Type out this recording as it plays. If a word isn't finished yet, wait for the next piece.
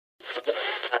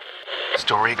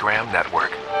Storygram Network.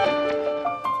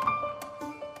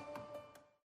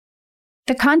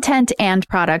 The content and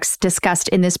products discussed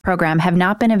in this program have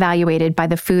not been evaluated by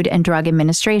the Food and Drug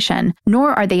Administration,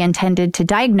 nor are they intended to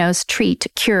diagnose, treat,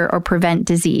 cure, or prevent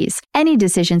disease. Any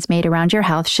decisions made around your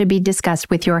health should be discussed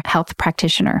with your health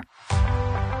practitioner.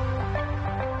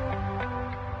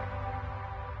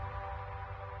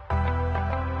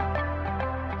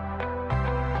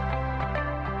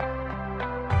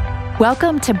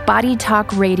 Welcome to Body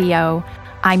Talk Radio.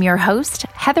 I'm your host,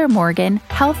 Heather Morgan,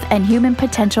 Health and Human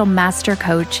Potential Master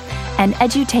Coach and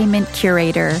Edutainment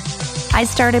Curator. I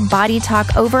started Body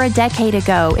Talk over a decade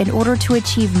ago in order to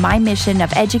achieve my mission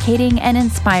of educating and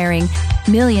inspiring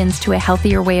millions to a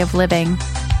healthier way of living.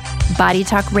 Body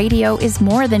Talk Radio is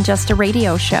more than just a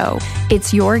radio show.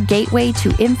 It's your gateway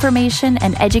to information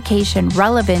and education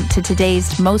relevant to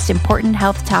today's most important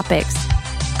health topics.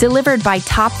 Delivered by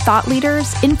top thought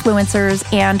leaders, influencers,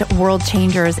 and world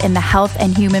changers in the health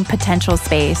and human potential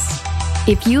space.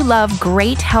 If you love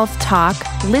great health talk,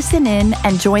 listen in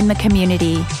and join the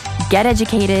community. Get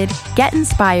educated, get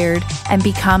inspired, and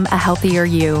become a healthier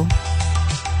you.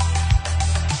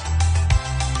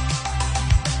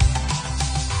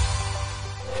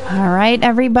 All right,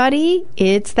 everybody,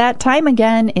 it's that time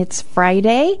again. It's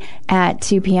Friday at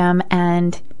 2 p.m.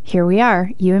 and here we are,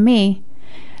 you and me.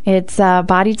 It's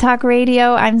Body Talk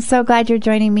Radio. I'm so glad you're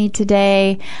joining me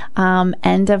today.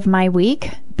 End of my week,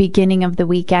 beginning of the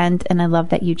weekend, and I love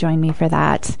that you joined me for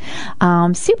that.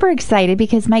 Super excited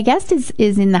because my guest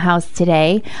is in the house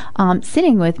today,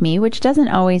 sitting with me, which doesn't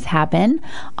always happen.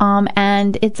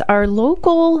 And it's our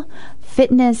local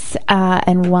fitness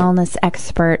and wellness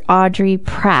expert, Audrey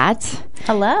Pratt.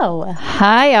 Hello.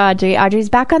 Hi, Audrey. Audrey's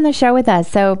back on the show with us.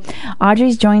 So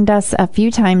Audrey's joined us a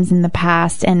few times in the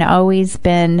past and always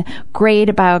been great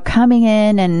about coming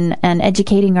in and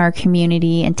educating our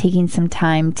community and taking some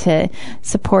time to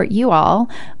support you all.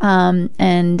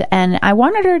 And I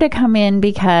wanted her to come in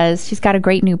because she's got a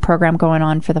great new program going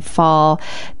on for the fall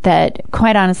that,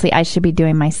 quite honestly, I should be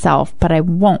doing myself, but I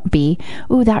won't be.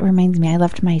 Ooh, that reminds me. I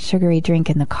left my sugary drink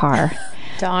in the car.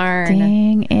 Darn.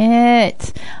 Dang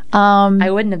it. I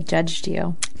wouldn't have judged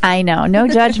you. I know. No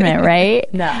judgment,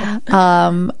 right? No.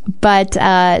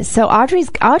 So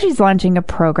Audrey's launching a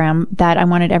program that I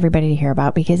wanted everybody to hear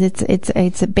about because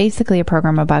it's basically a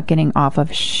program about getting off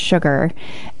of sugar.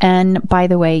 And by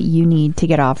the way, you need to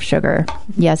get off sugar.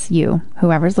 Yes, you,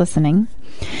 whoever's listening.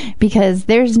 Because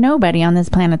there's nobody on this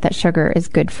planet that sugar is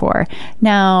good for.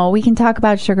 Now, we can talk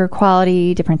about sugar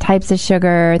quality, different types of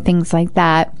sugar, things like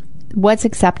that. What's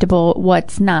acceptable,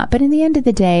 what's not. But in the end of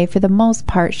the day, for the most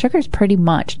part, sugar is pretty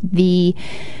much the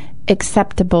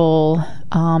acceptable,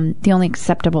 the only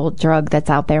acceptable drug that's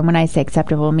out there. And when I say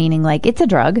acceptable, meaning like it's a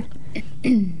drug.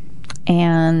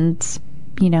 And,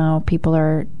 you know, people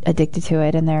are addicted to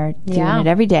it and they're doing it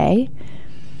every day.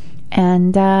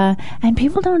 And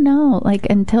people don't know, like,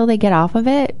 until they get off of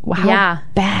it, how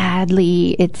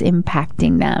badly it's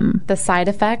impacting them. The side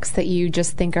effects that you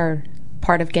just think are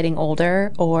part of getting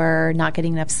older or not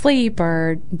getting enough sleep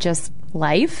or just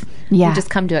life, you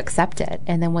just come to accept it.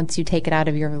 And then once you take it out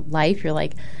of your life, you're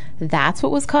like, that's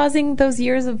what was causing those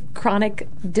years of chronic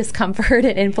discomfort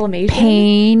and inflammation.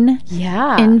 Pain.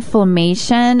 Yeah.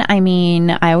 Inflammation. I mean,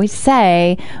 I always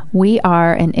say we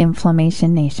are an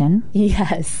inflammation nation.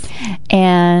 Yes.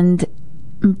 And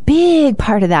a big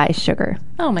part of that is sugar.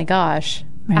 Oh my gosh.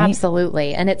 Right?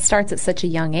 Absolutely. And it starts at such a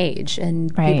young age.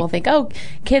 And people think, oh,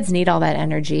 kids need all that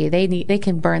energy. They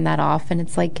can burn that off. And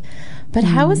it's like, but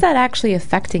how is that actually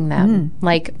affecting them?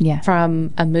 Like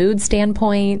from a mood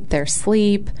standpoint, their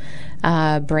sleep,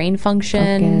 brain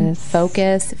function,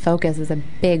 focus. Focus is a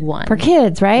big one. For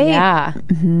kids, right? Yeah.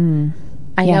 Mm-hmm.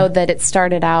 I know that it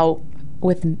started out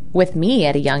with me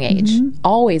at a young age.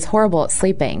 Always horrible at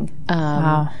sleeping.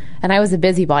 Wow. And I was a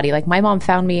busybody. Like, my mom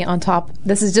found me on top.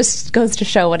 This is just goes to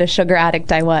show what a sugar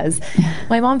addict I was.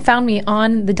 My mom found me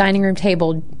on the dining room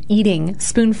table eating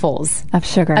spoonfuls of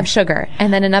sugar.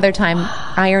 And then another time,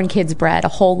 Iron Kids bread, a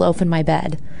whole loaf in my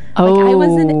bed. Oh. Like, I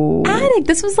was an addict.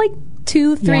 This was like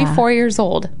 2, 3, 4 years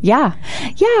old. Yeah.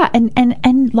 Yeah.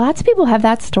 And lots of people have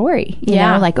that story. You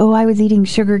know, like, oh, I was eating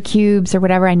sugar cubes or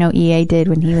whatever. I know EA did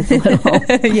when he was little.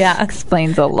 Yeah.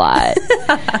 Explains a lot.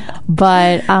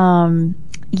 But,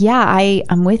 yeah,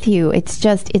 I'm with you. It's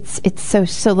just, it's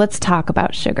so let's talk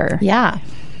about sugar. Yeah.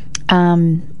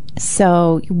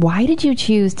 So why did you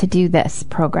choose to do this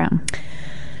program?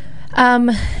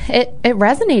 It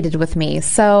resonated with me.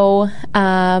 So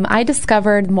I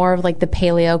discovered more of like the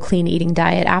paleo clean eating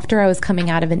diet after I was coming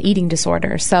out of an eating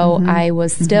disorder. So I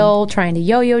was still trying to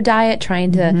yo-yo diet,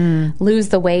 trying to lose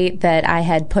the weight that I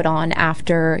had put on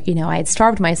after, I had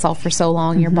starved myself for so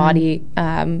long. Your body,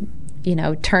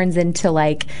 turns into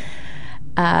like,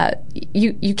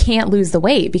 you can't lose the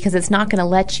weight because it's not going to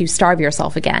let you starve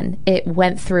yourself again. It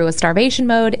went through a starvation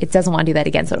mode. It doesn't want to do that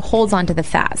again. So it holds on to the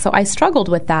fat. So I struggled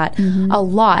with that a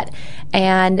lot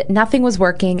and nothing was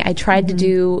working. I tried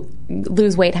to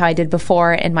lose weight how I did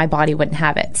before and my body wouldn't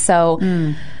have it. So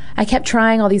I kept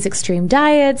trying all these extreme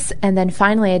diets. And then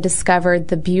finally I discovered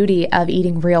the beauty of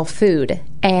eating real food.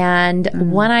 And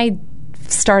when I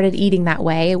started eating that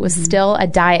way, it was still a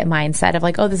diet mindset of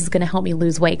like, oh, this is going to help me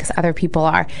lose weight because other people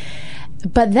are.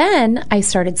 But then I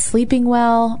started sleeping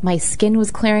well. My skin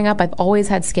was clearing up. I've always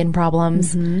had skin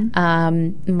problems.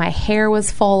 My hair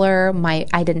was fuller.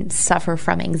 I didn't suffer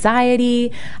from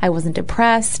anxiety. I wasn't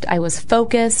depressed. I was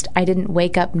focused. I didn't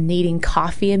wake up needing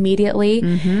coffee immediately.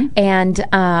 And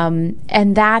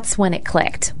that's when it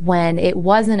clicked, when it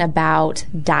wasn't about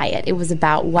diet. It was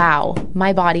about, wow,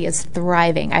 my body is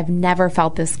thriving. I've never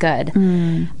felt this good.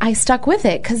 I stuck with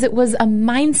it because it was a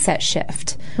mindset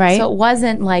shift. Right. So it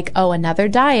wasn't like, oh, another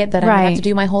diet that I'm going to have to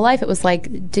do my whole life. It was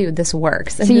like, dude, this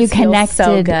works. And so this feels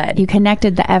so good. You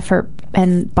connected the effort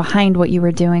and behind what you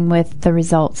were doing with the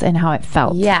results and how it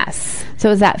felt. Yes. So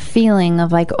it was that feeling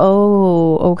of like,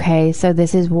 oh, okay, so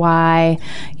this is why,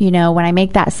 when I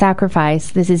make that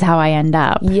sacrifice, this is how I end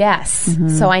up. Yes.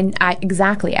 So I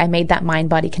exactly, I made that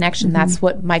mind-body connection. That's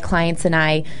what my clients and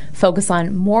I focus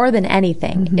on more than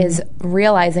anything is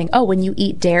realizing, oh, when you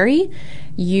eat dairy,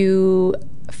 you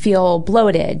feel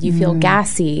bloated, you feel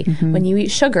gassy. When you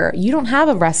eat sugar, you don't have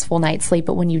a restful night's sleep,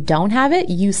 but when you don't have it,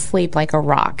 you sleep like a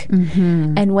rock.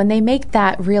 And when they make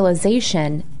that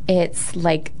realization, it's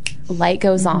like light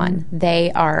goes on.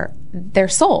 They're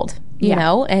sold, you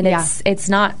know, and it's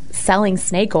not selling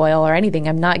snake oil or anything.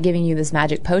 I'm not giving you this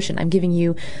magic potion. I'm giving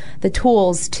you the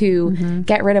tools to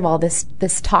get rid of all this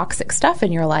toxic stuff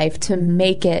in your life to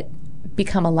make it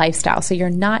become a lifestyle. So you're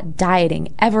not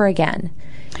dieting ever again.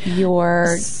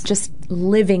 You're just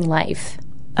living life.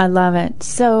 I love it.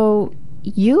 So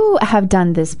you have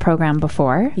done this program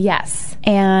before. Yes.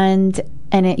 And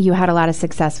you had a lot of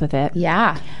success with it.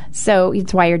 Yeah. So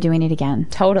it's why you're doing it again.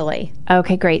 Totally.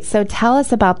 Okay, great. So tell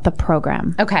us about the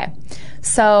program. Okay.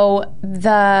 So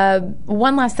the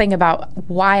one last thing about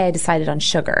why I decided on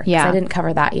sugar. Yeah. I didn't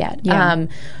cover that yet. Yeah.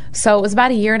 So it was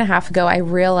about 1.5 years ago, I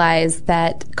realized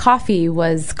that coffee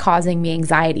was causing me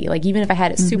anxiety. Like even if I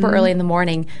had it super early in the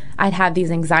morning, I'd have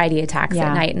these anxiety attacks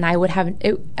at night, and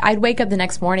I'd wake up the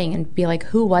next morning and be like,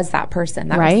 who was that person?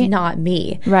 That was not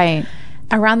me. Right.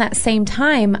 Around that same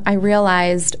time, I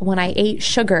realized when I ate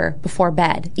sugar before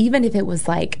bed, even if it was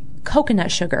like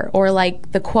coconut sugar or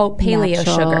like the quote paleo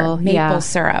sugar, maple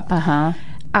syrup,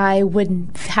 I would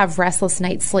have restless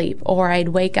night's sleep, or I'd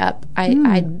wake up,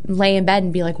 I'd lay in bed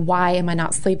and be like, why am I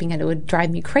not sleeping? And it would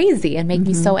drive me crazy and make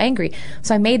me so angry.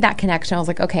 So I made that connection. I was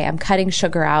like, okay, I'm cutting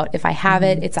sugar out. If I have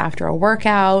it, it's after a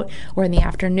workout or in the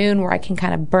afternoon where I can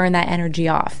kind of burn that energy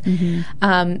off.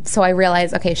 So I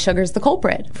realized, okay, sugar's the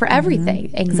culprit for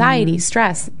everything. Anxiety,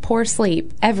 stress, poor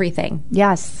sleep, everything.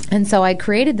 Yes. And so I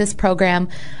created this program.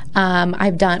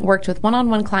 I've worked with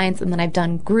one-on-one clients, and then I've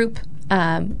done group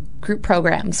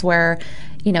programs where,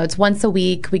 it's once a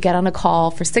week. We get on a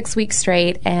call for 6 weeks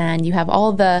straight, and you have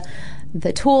all the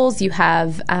tools. You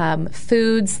have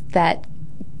foods that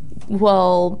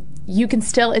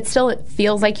it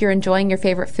feels like you're enjoying your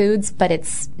favorite foods, but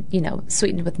it's,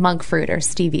 sweetened with monk fruit or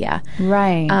stevia.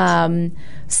 Right.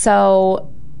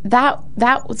 So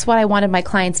that was what I wanted my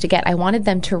clients to get. I wanted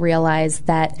them to realize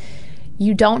that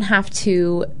you don't have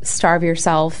to starve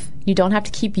yourself. You don't have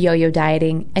to keep yo-yo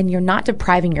dieting, and you're not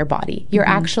depriving your body. You're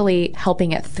actually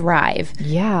helping it thrive.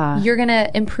 Yeah. You're going to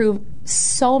improve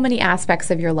so many aspects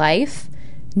of your life,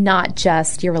 not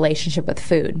just your relationship with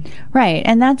food. Right.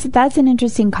 And that's an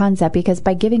interesting concept, because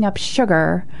by giving up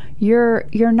sugar, you're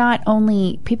not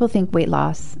only, people think weight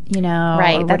loss,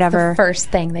 right, or whatever. That's the first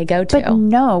thing they go to. But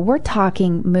no, we're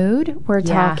talking mood. We're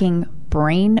talking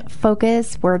brain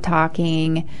focus. We're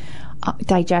talking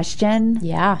digestion,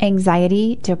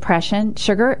 anxiety, depression.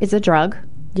 Sugar is a drug.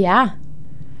 Yeah.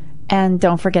 And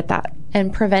don't forget that.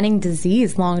 And preventing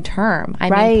disease long term. I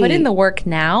mean, put in the work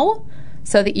now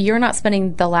so that you're not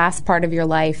spending the last part of your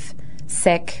life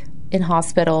sick in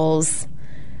hospitals.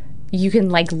 You can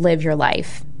live your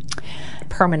life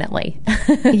permanently.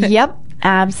 Yep.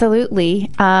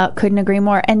 Absolutely. Couldn't agree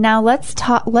more. And now let's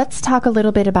talk a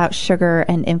little bit about sugar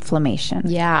and inflammation.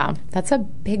 Yeah, that's a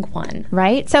big one.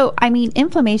 Right? So, I mean,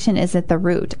 inflammation is at the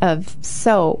root of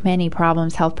so many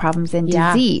problems, health problems, and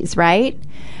disease, right?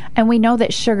 And we know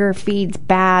that sugar feeds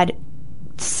bad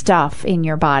stuff in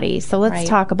your body. So let's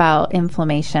talk about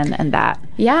inflammation and that.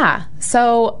 Yeah.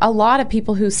 So a lot of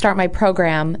people who start my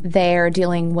program, they're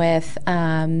dealing with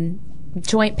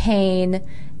joint pain,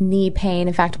 knee pain.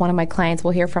 In fact, one of my clients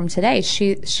we'll hear from today,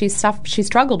 she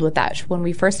struggled with that. When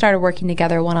we first started working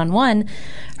together one-on-one,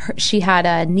 she had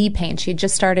a knee pain. She had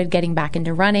just started getting back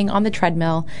into running on the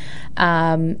treadmill,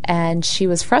 and she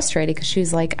was frustrated because she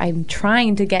was like, I'm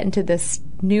trying to get into this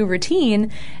new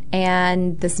routine,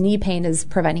 and this knee pain is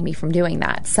preventing me from doing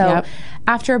that. So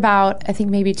after about, I think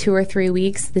maybe 2 or 3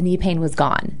 weeks, the knee pain was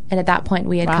gone. And at that point,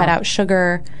 we had cut out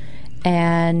sugar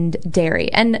and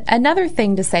dairy. And another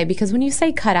thing to say, because when you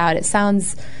say cut out, it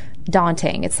sounds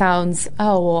daunting. It sounds,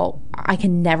 oh, well, I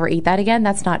can never eat that again.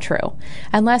 That's not true.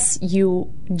 Unless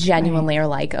you genuinely are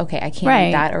like, okay, I can't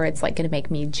eat that, or it's like going to make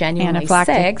me genuinely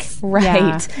sick.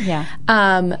 Right.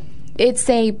 Yeah. It's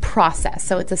a process.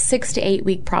 So it's a 6 to 8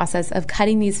 week process of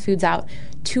cutting these foods out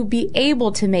to be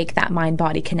able to make that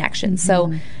mind-body connection.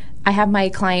 So I have my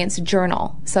clients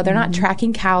journal. So they're not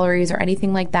tracking calories or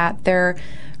anything like that. They're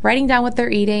writing down what they're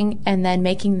eating and then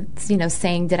making,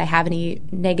 saying, did I have any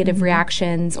negative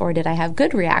reactions or did I have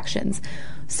good reactions?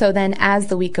 So then as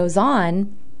the week goes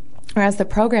on, or as the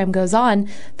program goes on,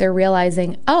 they're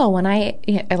realizing, oh, when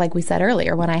like we said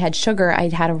earlier, when I had sugar,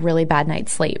 I'd had a really bad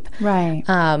night's sleep. Right.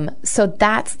 So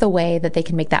that's the way that they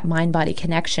can make that mind-body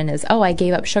connection is, oh, I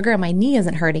gave up sugar and my knee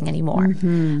isn't hurting anymore.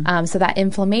 So that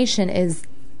inflammation is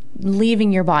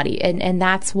leaving your body. And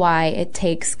that's why it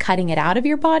takes cutting it out of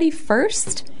your body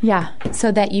first. Yeah.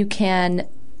 So that you can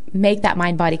make that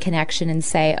mind-body connection and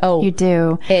say, oh, you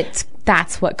do.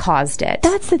 That's what caused it.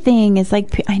 That's the thing is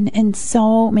like, and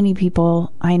so many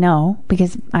people I know,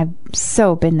 because I've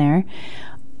so been there,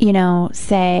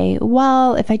 say,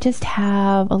 well, if I just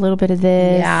have a little bit of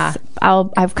this,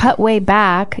 I've cut way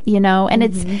back, and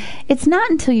it's not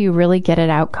until you really get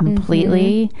it out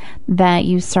completely that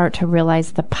you start to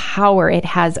realize the power it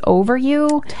has over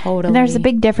you. Totally. And there's a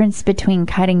big difference between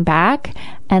cutting back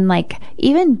and like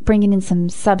even bringing in some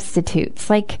substitutes.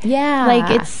 Like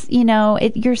it's,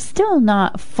 you're still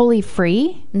not fully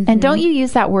free. And don't you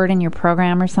use that word in your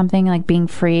program or something, like being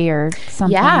free or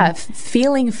something? Yeah,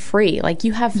 feeling free. Like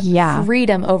you have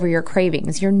freedom over your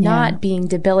cravings. You're not being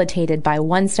debilitated by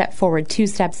 1 step forward, 2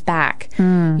 steps back.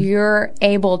 You're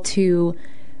able to,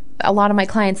 a lot of my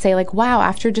clients say like, wow,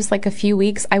 after just like a few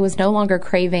weeks, I was no longer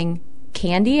craving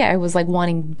candy. I was like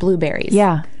wanting blueberries.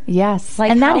 Yeah. Yes.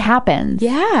 Like and that happens.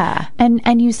 Yeah.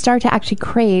 And you start to actually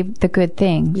crave the good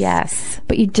things. Yes.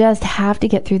 But you just have to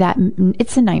get through that.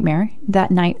 It's a nightmare.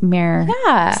 That nightmare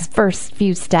first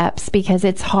few steps, because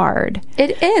it's hard.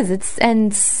 It is.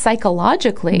 And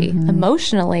psychologically,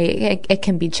 emotionally, it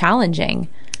can be challenging.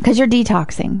 Because you're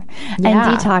detoxing. And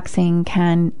detoxing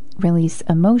can release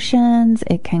emotions,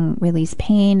 it can release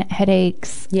pain,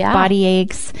 headaches, body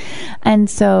aches. And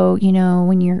so,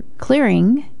 when you're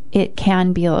clearing, it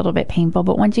can be a little bit painful.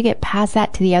 But once you get past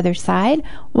that to the other side,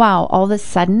 wow, all of a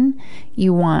sudden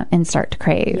you want and start to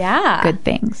crave good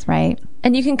things, right?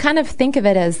 And you can kind of think of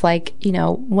it as like,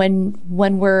 when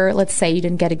we're, let's say you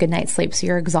didn't get a good night's sleep, so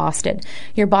you're exhausted,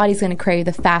 your body's going to crave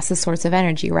the fastest source of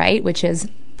energy, right? Which is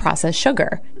processed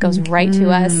sugar. Goes right to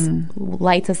us,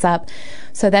 lights us up.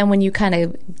 So then when you cut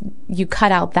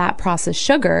out that processed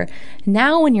sugar,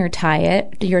 now when you're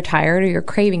tired or you're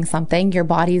craving something, your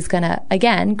body's going to,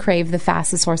 again, crave the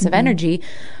fastest source of energy.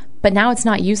 But now it's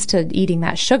not used to eating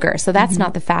that sugar. So that's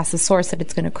not the fastest source that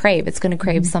it's going to crave. It's going to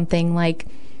crave something like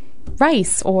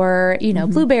rice or,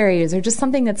 blueberries or just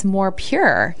something that's more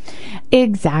pure.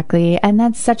 Exactly. And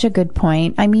that's such a good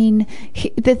point. I mean,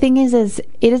 the thing is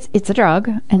it's a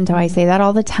drug. And so I say that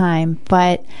all the time,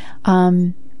 but,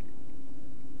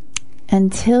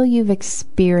 until you've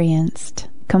experienced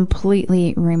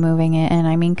completely removing it, and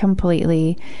I mean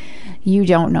completely, you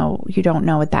don't know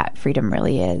what that freedom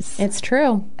really is. It's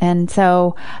true. And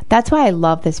so that's why I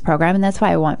love this program, and that's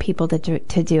why I want people to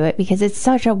do it, because it's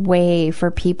such a way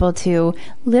for people to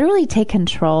literally take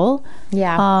control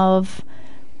of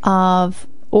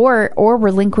or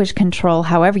relinquish control,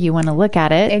 however you want to look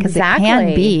at it. Exactly. It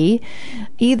can be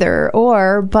either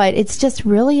or, but it's just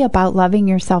really about loving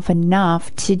yourself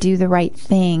enough to do the right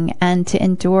thing and to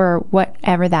endure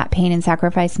whatever that pain and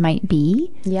sacrifice might be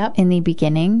in the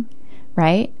beginning,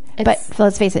 right? But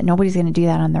let's face it, nobody's going to do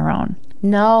that on their own.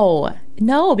 No,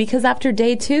 because after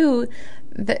day 2,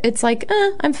 it's like,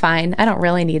 I'm fine. I don't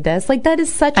really need this. Like, that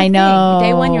is such a thing.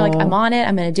 Day 1, you're like, I'm on it.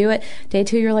 I'm going to do it. Day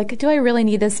 2, you're like, do I really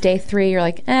need this? Day 3, you're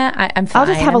like, I'm fine. I'll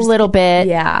just have a little bit.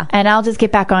 Yeah. And I'll just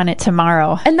get back on it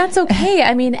tomorrow. And that's okay.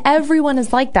 I mean, everyone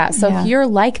is like that. So if you're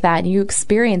like that and you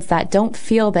experience that, don't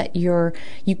feel that you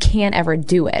can't ever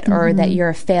do it or that you're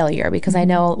a failure, because I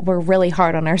know we're really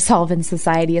hard on ourselves in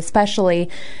society, especially,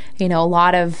 a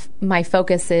lot of my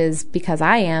focus is, because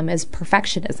I am, is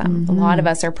perfectionism. A lot of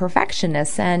us are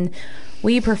perfectionists, and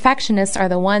we perfectionists are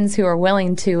the ones who are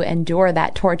willing to endure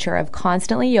that torture of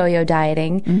constantly yo-yo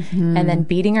dieting and then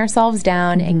beating ourselves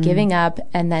down and giving up,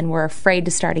 and then we're afraid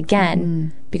to start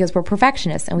again because we're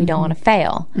perfectionists and we don't want to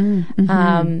fail.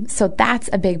 So that's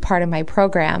a big part of my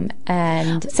program.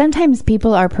 And sometimes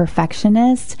people are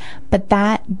perfectionists, but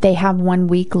that they have one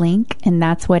weak link, and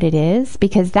that's what it is,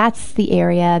 because that's the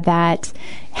area that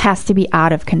has to be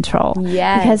out of control.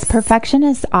 Yes. Because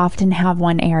perfectionists often have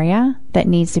one area that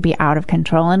needs to be out of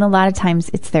control, and a lot of times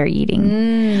it's their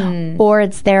eating, or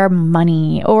it's their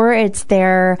money, or it's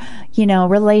their,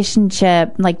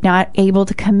 relationship, like not able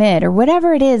to commit, or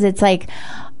whatever it is. It's like,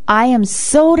 I am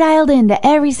so dialed into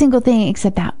every single thing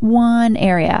except that one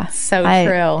area. So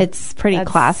true. It's pretty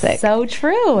classic. So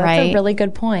true. That's a really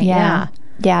good point. Yeah.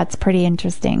 Yeah, it's pretty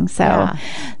interesting. So,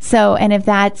 and if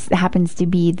that happens to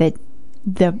be the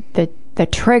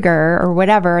trigger or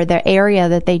whatever, the area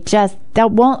that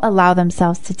that won't allow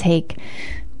themselves to take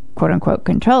quote unquote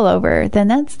control over, then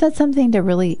that's something to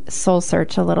really soul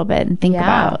search a little bit and think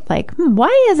about, like,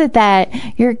 why is it that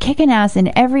you're kicking ass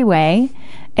in every way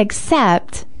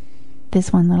except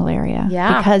this one little area?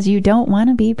 Because you don't want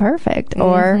to be perfect,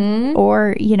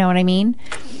 or you know what I mean?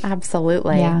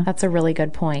 Absolutely. Yeah. That's a really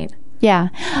good point. Yeah.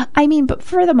 I mean, but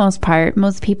for the most part,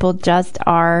 most people just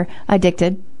are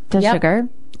addicted to sugar,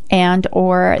 and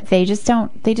or they just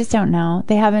don't know.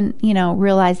 They haven't,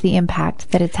 realized the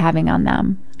impact that it's having on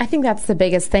them. I think that's the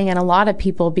biggest thing. And a lot of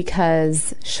people,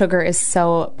 because sugar is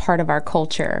so part of our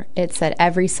culture, it's at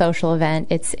every social event,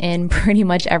 it's in pretty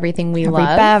much everything we love.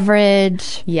 Every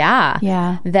beverage.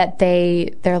 Yeah. That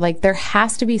they're like, there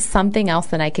has to be something else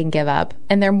that I can give up.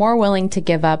 And they're more willing to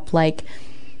give up, like,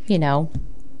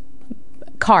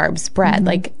 carbs, bread.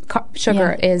 Like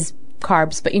sugar is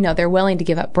carbs, but they're willing to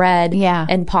give up bread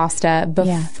and pasta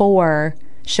before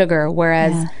sugar,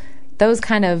 whereas those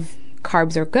kind of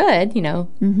carbs are good.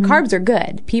 Carbs are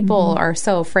good. People are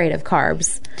so afraid of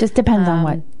carbs. Just depends on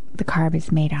what the carb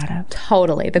is made out of.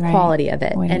 Totally, the quality of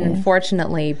it. And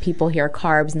unfortunately, people hear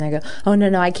carbs and they go, oh,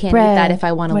 no, I can't eat that if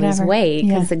I want to lose weight,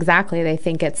 because they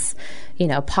think it's,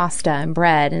 pasta and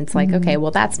bread. And it's like, okay, well,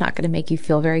 that's not going to make you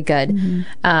feel very good.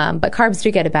 But carbs do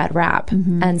get a bad rap.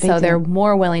 And so they're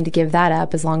more willing to give that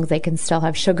up as long as they can still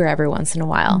have sugar every once in a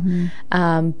while.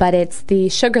 But it's the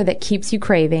sugar that keeps you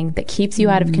craving, that keeps you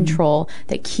out of control,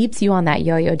 that keeps you on that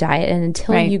yo-yo diet. And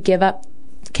until you give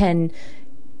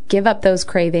up those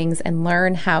cravings and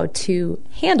learn how to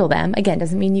handle them. Again,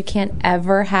 doesn't mean you can't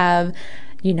ever have,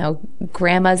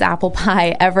 grandma's apple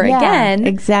pie ever again.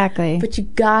 Exactly. But you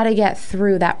got to get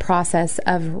through that process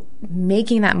of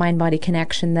making that mind-body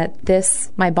connection that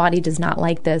my body does not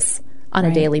like this on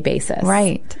a daily basis.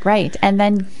 Right. And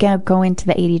then go into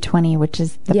the 80-20, which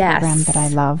is the program that I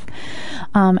love,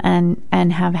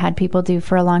 and have had people do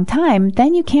for a long time.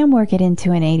 Then you can work it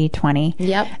into an 80-20.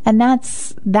 Yep. And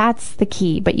that's the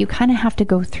key. But you kind of have to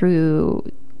go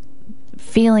through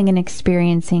feeling and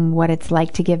experiencing what it's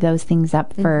like to give those things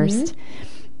up first.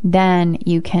 Then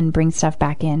you can bring stuff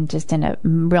back in just in a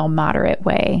real moderate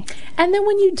way. And then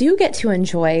when you do get to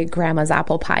enjoy grandma's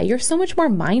apple pie, you're so much more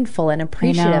mindful and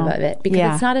appreciative of it,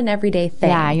 because it's not an everyday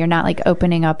thing. Yeah, you're not like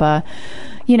opening up a,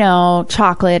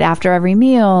 chocolate after every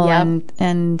meal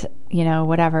and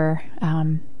whatever.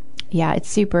 It's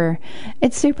super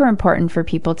important for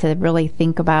people to really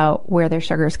think about where their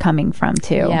sugar's coming from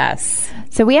too. Yes.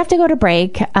 So we have to go to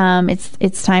break.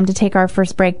 It's time to take our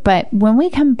first break. But when we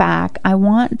come back, I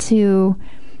want to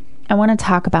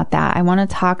talk about that. I want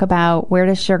to talk about, where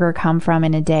does sugar come from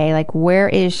in a day? Like, where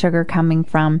is sugar coming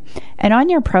from? And on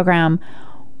your program,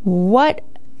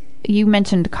 you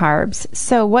mentioned carbs.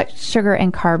 So what sugar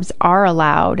and carbs are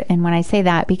allowed? And when I say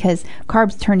that, because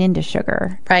carbs turn into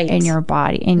sugar in your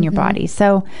body.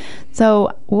 So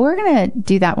we're going to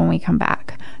do that when we come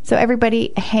back. So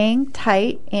everybody hang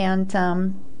tight, and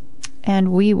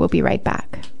we will be right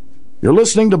back. You're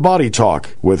listening to Body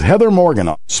Talk with Heather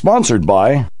Morgan, sponsored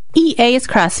by EA's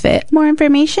CrossFit. More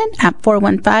information at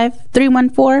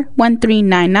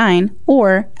 415-314-1399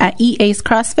 or at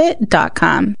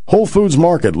eascrossfit.com. Whole Foods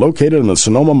Market, located in the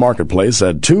Sonoma Marketplace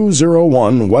at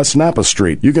 201 West Napa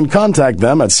Street. You can contact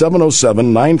them at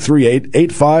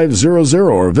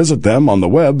 707-938-8500 or visit them on the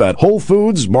web at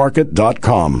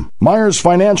wholefoodsmarket.com. Myers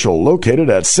Financial, located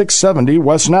at 670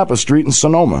 West Napa Street in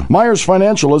Sonoma. Myers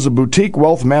Financial is a boutique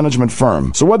wealth management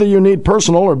firm. So whether you need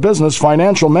personal or business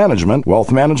financial management,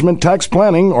 wealth management, tax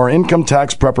planning, or income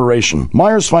tax preparation,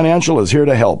 Myers Financial is here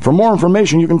to help. For more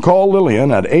information, you can call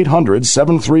Lillian at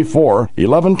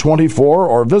 800-734-1124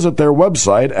 or visit their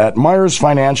website at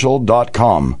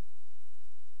myersfinancial.com.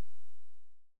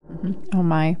 Oh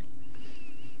my.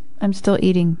 I'm still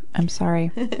eating. I'm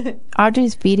sorry.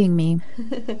 Audrey's feeding me.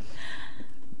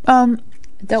 Don't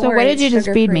so worry, what did you just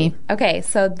feed me? Okay,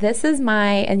 so this is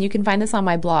and you can find this on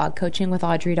my blog,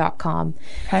 coachingwithaudrey.com.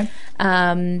 Okay.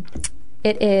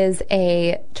 It is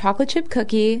a chocolate chip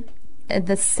cookie,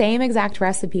 the same exact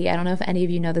recipe. I don't know if any of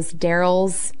you know this.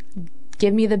 Daryl's,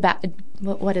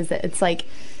 what is it? It's like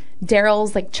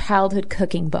Daryl's like childhood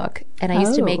cooking book. And I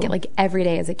used to make it like every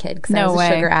day as a kid because I was a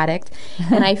sugar addict.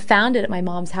 And I found it at my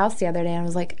mom's house the other day and I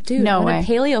was like, dude, I'm going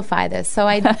to paleo-fy this. So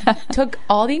I took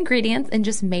all the ingredients and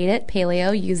just made it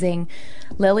paleo using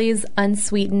Lily's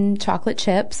unsweetened chocolate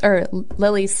chips, or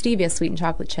Lily's stevia sweetened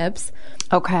chocolate chips.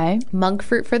 Okay. Monk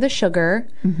fruit for the sugar.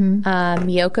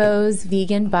 Miyoko's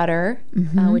vegan butter,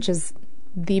 which is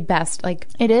the best, like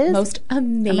it is most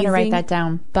amazing. I'm gonna write that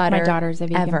down. Butter my daughter's a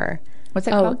vegan. Ever. What's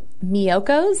it called?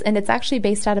 Miyoko's, and it's actually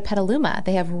based out of Petaluma.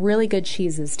 They have really good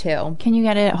cheeses too. Can you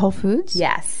get it at Whole Foods?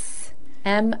 Yes.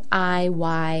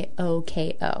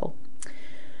 Miyoko.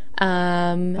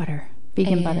 Butter.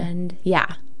 Vegan butter. And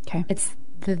yeah. Okay. It's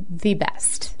the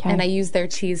best. Okay. And I use their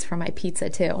cheese for my pizza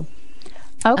too.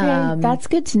 Okay, that's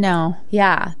good to know.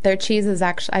 Yeah, their cheese is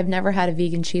actually, I've never had a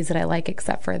vegan cheese that I like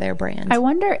except for their brand. I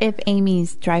wonder if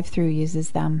Amy's drive-thru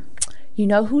uses them. You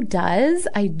know who does?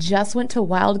 I just went to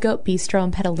Wild Goat Bistro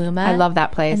in Petaluma. I love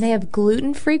that place. And they have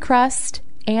gluten-free crust,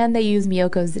 and they use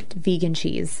Miyoko's vegan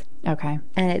cheese. Okay.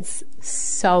 And it's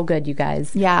so good, you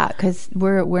guys. Yeah, because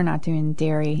we're not doing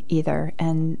dairy either,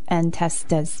 and Tess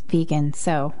does vegan,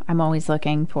 so I'm always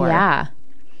looking for... Yeah.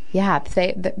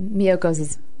 The Miyoko's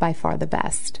is by far the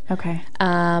best. Okay.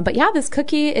 But yeah, this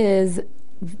cookie is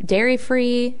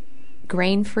dairy-free,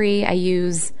 grain-free. I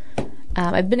use...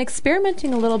 I've been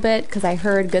experimenting a little bit because I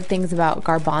heard good things about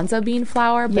garbanzo bean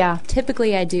flour. But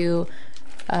typically I do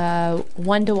a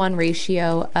 1-to-1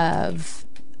 ratio of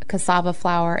cassava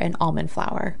flour and almond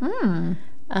flour.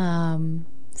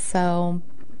 So...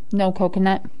 No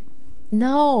coconut?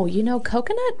 No,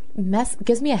 coconut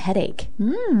gives me a headache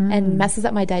and messes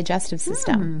up my digestive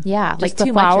system. Yeah, just like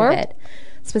too much of it.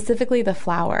 Specifically the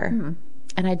flour.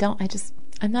 And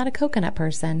I'm not a coconut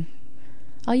person.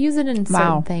 I'll use it in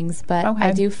certain things, but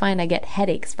I do find I get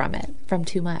headaches from it, from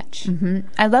too much.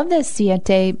 I love the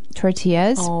Siete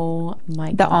tortillas. Oh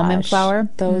my gosh. The almond flour.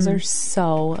 Those are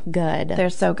so good. They're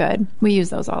so good. We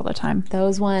use those all the time.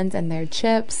 Those ones and their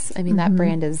chips. I mean, that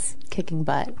brand is kicking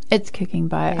butt. It's kicking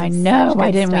butt. I know.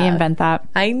 Why didn't we invent that?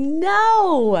 I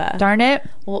know. Darn it.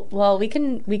 Well, we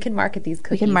can market these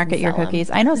cookies. We can market your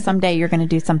cookies. I know someday you're going to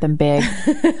do something big.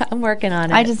 I'm working on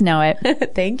it. I just know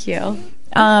it. Thank you.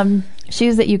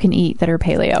 Shoes that you can eat that are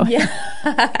paleo. Yeah,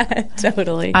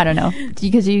 totally. I don't know,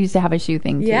 because you used to have a shoe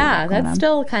thing too. Yeah, that's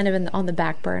still kind of on the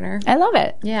back burner. I love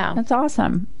it. Yeah. That's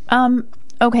awesome.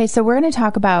 Okay, so we're going to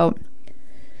talk about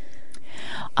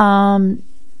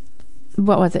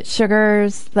what was it?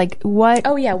 Sugars, like what?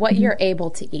 Oh yeah, what you're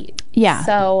able to eat. Yeah.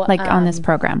 So like on this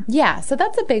program. Yeah, so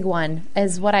that's a big one.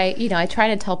 Is what I try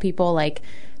to tell people, like,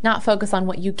 not focus on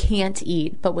what you can't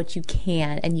eat, but what you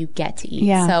can and you get to eat.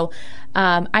 Yeah. So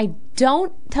I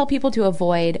don't tell people to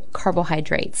avoid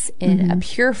carbohydrates in a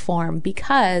pure form,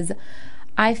 because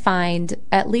I find,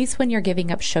 at least when you're giving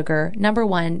up sugar, number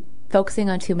one, focusing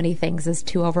on too many things is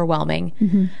too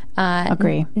overwhelming.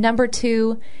 Agree. Number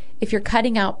two, if you're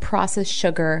cutting out processed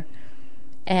sugar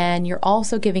and you're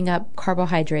also giving up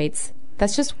carbohydrates,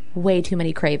 that's just way too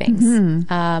many cravings.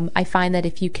 I find that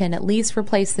if you can at least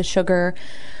replace the sugar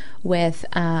with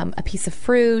a piece of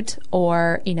fruit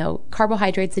or,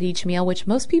 carbohydrates at each meal, which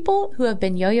most people who have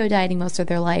been yo-yo dieting most of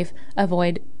their life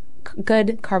avoid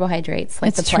good carbohydrates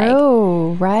like the plague. It's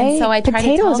true, right? And so I try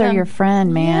potatoes to tell them, are your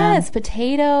friend, man. Yes,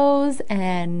 potatoes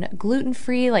and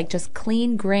gluten-free, like just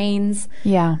clean grains.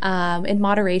 Yeah. In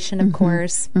moderation, of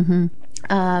course. So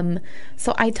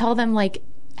I tell them, like,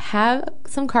 have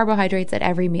some carbohydrates at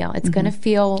every meal. It's going to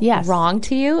feel wrong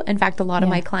to you. In fact, a lot of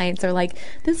my clients are like,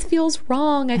 this feels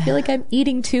wrong. I feel like I'm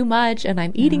eating too much and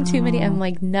I'm eating too many. I'm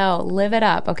like, no, live it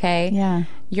up, okay? Yeah.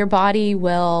 Your body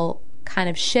will kind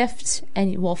of shift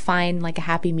and we'll find like a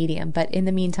happy medium. But in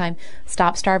the meantime,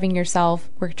 stop starving yourself.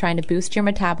 We're trying to boost your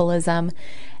metabolism.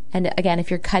 And again, if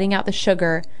you're cutting out the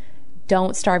sugar,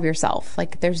 don't starve yourself.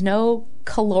 Like, there's no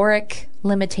caloric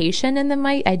limitation in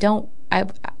the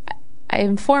I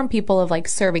inform people of like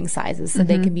serving sizes so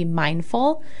they can be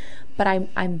mindful, but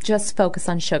I'm just focused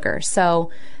on sugar. So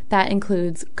that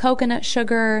includes coconut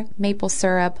sugar, maple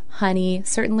syrup, honey,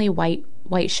 certainly white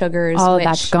sugars. All of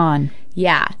that's gone.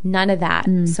 Yeah, none of that.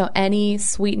 So any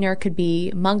sweetener could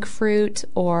be monk fruit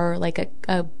or like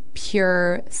a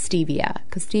pure stevia,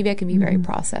 because stevia can be very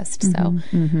processed. So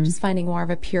just finding more of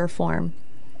a pure form.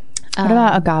 What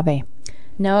about agave?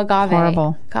 No agave.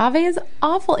 Horrible. Agave is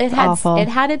awful. It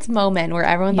had its moment where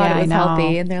everyone thought it was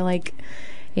healthy, and they're like,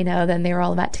 then they were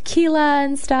all about tequila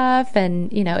and stuff,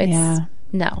 and it's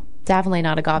no, definitely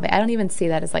not agave. I don't even see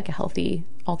that as like a healthy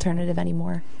alternative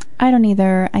anymore. I don't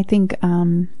either. I think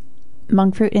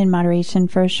monk fruit in moderation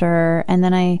for sure, and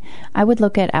then I would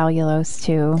look at allulose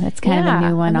too. It's kind of a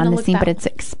new one on the scene, but it's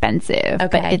expensive. Okay.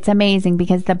 But it's amazing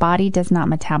because the body does not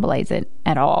metabolize it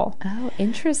at all. Oh,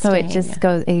 interesting. So it just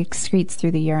it excretes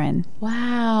through the urine.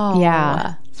 Wow.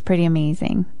 Yeah, it's pretty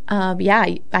amazing.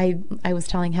 I was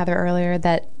telling Heather earlier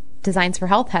that Designs for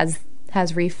Health has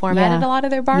reformatted a lot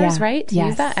of their bars, right? To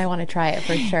use that? I want to try it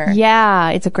for sure.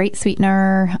 Yeah, it's a great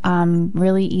sweetener,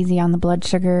 really easy on the blood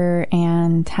sugar,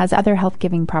 and has other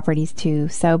health-giving properties too.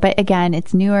 So, but again,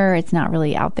 it's newer. It's not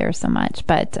really out there so much,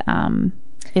 but I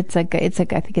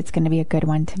think it's going to be a good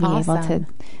one to be able to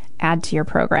add to your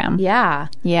program. Yeah.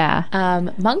 Yeah.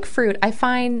 Monk fruit,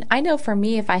 I know for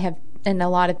me, if I have, and a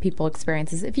lot of people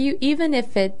experiences, even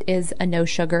if it is a no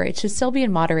sugar, it should still be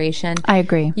in moderation. I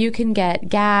agree. You can get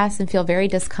gas and feel very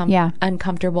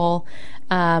uncomfortable.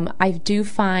 I do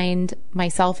find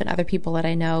myself and other people that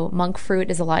I know, monk fruit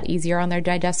is a lot easier on their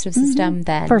digestive system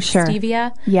than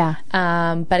stevia. Yeah.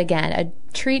 But again, a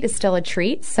treat is still a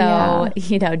treat. So,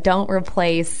 don't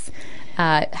replace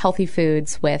healthy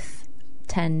foods with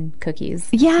 10 cookies.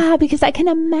 Yeah, because I can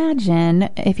imagine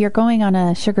if you're going on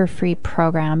a sugar-free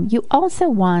program, you also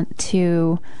want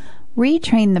to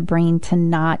retrain the brain to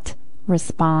not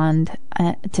respond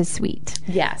to sweet.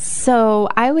 Yes. So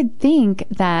I would think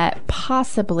that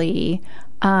possibly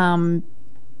during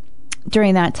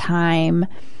that time,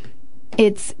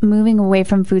 it's moving away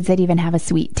from foods that even have a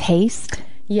sweet taste.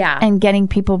 Yeah. And getting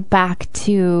people back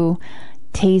to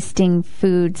tasting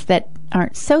foods that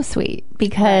aren't so sweet,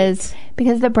 because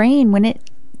the brain,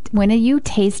 when you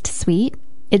taste sweet,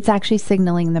 it's actually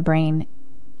signaling the brain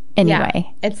anyway. Yeah,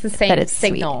 it's the same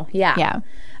signal. Sweet. Yeah.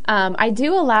 I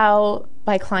do allow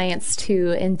my clients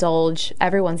to indulge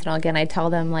every once in a while. Again, I tell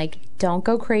them, like, don't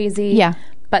go crazy. Yeah.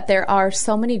 But there are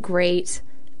so many great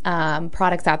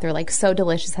products out there. Like So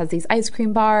Delicious has these ice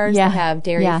cream bars. They have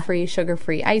dairy-free,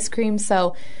 sugar-free ice cream.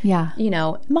 So,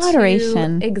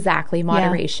 moderation. Exactly,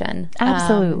 moderation. Yeah.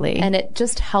 Absolutely. And it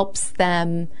just helps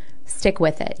them stick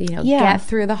with it, get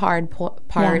through the hard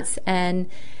parts.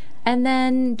 And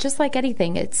then, just like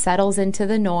anything, it settles into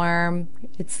the norm.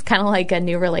 It's kind of like a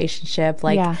new relationship.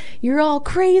 Like, you're all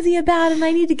crazy about it, and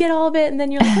I need to get all of it. And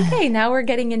then you're like, okay, now we're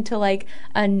getting into like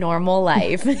a normal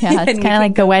life. Yeah, it's kind of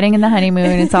like the wedding and the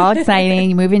honeymoon. It's all exciting.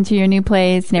 You move into your new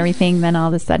place and everything. Then all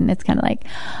of a sudden, it's kind of like,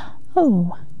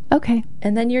 oh, okay.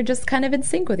 And then you're just kind of in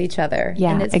sync with each other.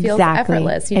 Yeah, and it feels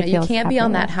effortless. You can't be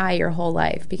on that high your whole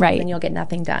life, because then you'll get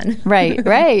nothing done. Right.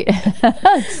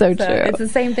 So true. It's the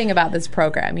same thing about this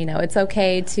program. It's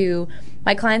okay to,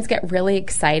 my clients get really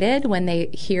excited when they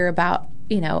hear about,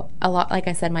 a lot, like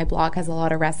I said, my blog has a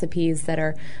lot of recipes that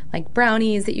are like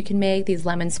brownies that you can make, these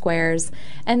lemon squares,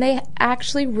 and they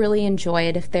actually really enjoy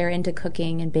it if they're into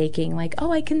cooking and baking. Like,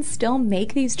 oh, I can still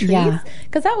make these treats?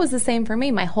 Because that was the same for me.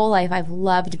 My whole life, I've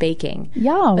loved baking.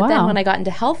 Yeah, But then when I got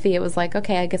into healthy, it was like,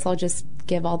 okay, I guess I'll just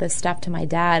give all this stuff to my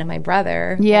dad and my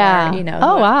brother. Yeah.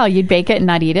 Or, wow, you'd bake it and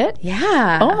not eat it?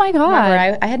 Yeah. Oh my God.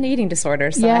 Remember, I had an eating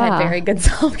disorder, so I had very good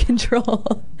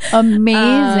self-control.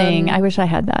 Amazing. I wish I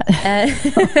had that.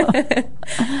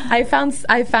 I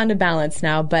found a balance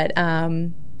now, but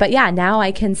yeah, now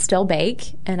I can still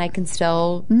bake, and I can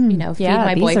still feed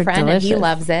my boyfriend, and he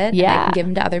loves it. Yeah, and I can give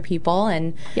them to other people,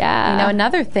 and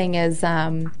another thing is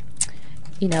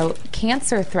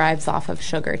cancer thrives off of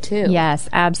sugar too. Yes,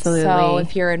 absolutely. So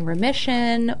if you're in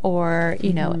remission or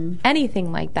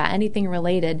anything like that, anything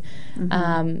related,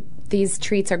 these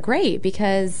treats are great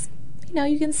because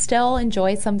you can still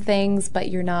enjoy some things, but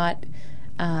you're not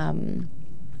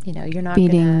you're not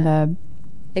feeding the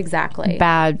exactly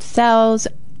bad cells.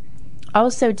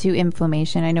 Also to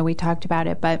inflammation. I know we talked about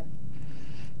it, but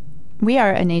we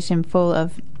are a nation full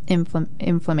of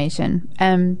inflammation.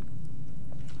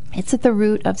 It's at the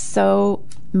root of so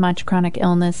much chronic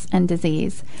illness and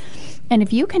disease. And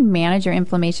if you can manage your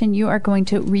inflammation, you are going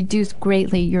to reduce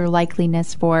greatly your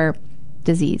likeliness for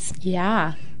disease.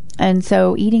 Yeah. And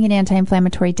so eating an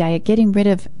anti-inflammatory diet, getting rid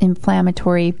of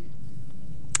inflammatory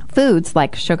foods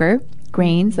like sugar,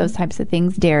 grains, those types of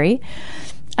things, dairy,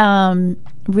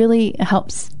 really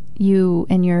helps you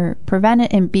in your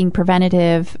being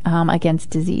preventative against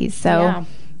disease. So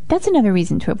that's another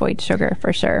reason to avoid sugar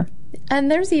for sure. And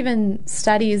there's even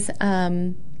studies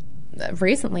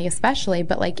recently, especially,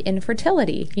 but like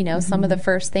infertility, some of the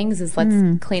first things is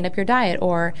let's clean up your diet,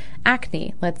 or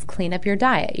acne, let's clean up your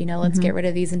diet, let's get rid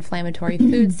of these inflammatory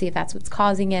foods, see if that's what's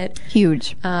causing it.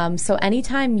 Huge. So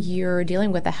anytime you're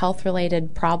dealing with a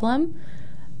health-related problem,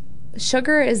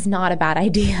 sugar is not a bad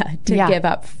idea to give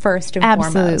up first and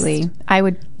foremost. Absolutely. I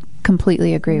would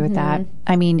completely agree with that.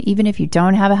 I mean, even if you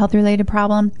don't have a health-related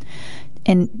problem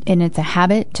and it's a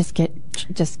habit, just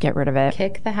get rid of it.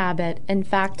 Kick the habit. In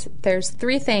fact, there's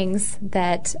 3 things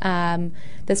that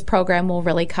this program will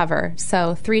really cover.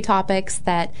 So 3 topics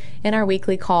that in our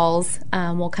weekly calls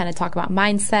we'll kind of talk about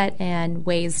mindset and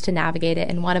ways to navigate it.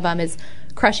 And one of them is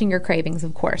crushing your cravings,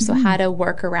 of course. So how to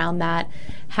work around that,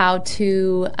 how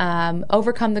to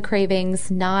overcome the cravings,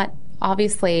 not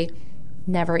obviously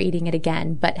never eating it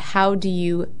again, but how do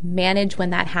you manage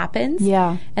when that happens?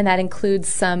 Yeah. And that includes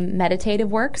some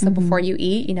meditative work. So before you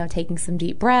eat, taking some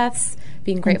deep breaths,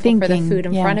 being grateful for the food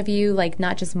in front of you, like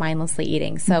not just mindlessly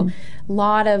eating. So a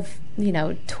lot of,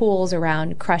 tools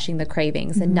around crushing the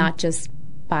cravings and not just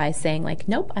by saying like,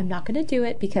 nope, I'm not going to do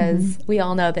it, because we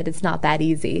all know that it's not that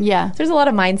easy. Yeah. So there's a lot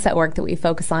of mindset work that we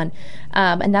focus on.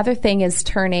 Another thing is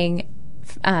turning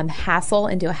hassle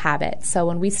into a habit. So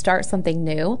when we start something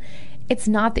new, it's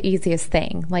not the easiest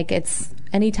thing. Like it's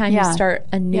anytime you start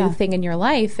a new thing in your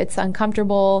life, it's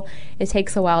uncomfortable. It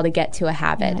takes a while to get to a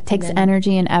habit. It takes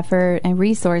energy and effort and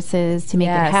resources to make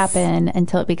it happen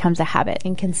until it becomes a habit.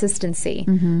 And consistency.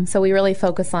 So we really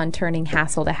focus on turning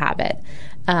hassle to habit.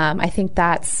 I think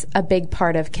that's a big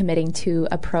part of committing to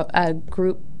a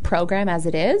group program as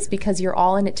it is, because you're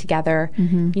all in it together.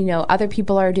 Other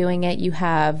people are doing it. You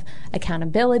have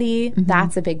accountability.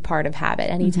 That's a big part of habit.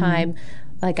 Anytime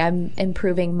like I'm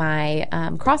improving my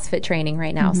CrossFit training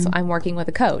right now. So I'm working with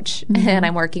a coach and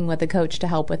I'm working with a coach to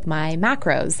help with my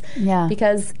macros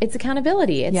because it's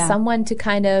accountability. It's someone to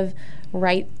kind of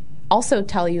also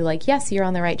tell you like, yes, you're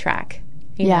on the right track.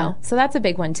 You know? So that's a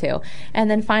big one too.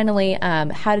 And then finally,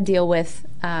 how to deal with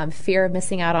fear of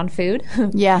missing out on food.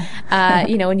 When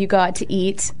you go out to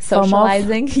eat,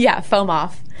 socializing.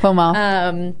 FOMO.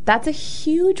 That's a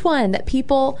huge one that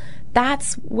people...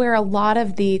 That's where a lot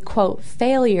of the, quote,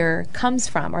 failure comes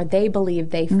from, or they believe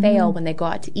they fail when they go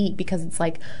out to eat, because it's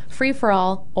like free for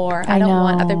all, or I don't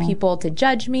want other people to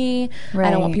judge me. Right.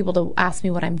 I don't want people to ask me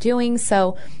what I'm doing.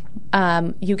 So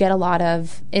you get a lot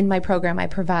of, in my program, I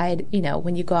provide,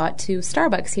 when you go out to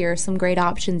Starbucks, here are some great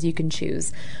options you can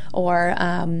choose. Or,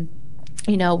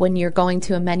 when you're going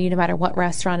to a menu, no matter what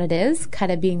restaurant it is,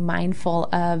 kind of being mindful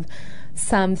of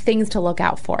some things to look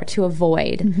out for, to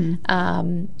avoid.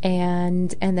 And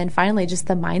then finally, just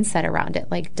the mindset around it.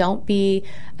 Like, don't be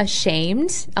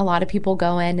ashamed. A lot of people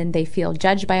go in and they feel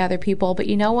judged by other people. But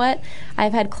you know what?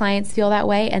 I've had clients feel that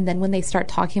way. And then when they start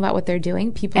talking about what they're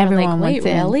doing, people are like, wait,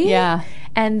 really? Yeah.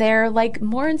 And they're like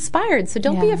more inspired. So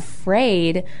don't be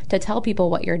afraid to tell people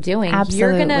what you're doing. Absolutely.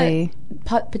 You're going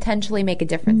to potentially make a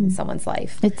difference in someone's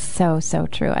life. It's so, so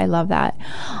true. I love that.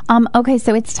 Okay,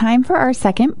 so it's time for our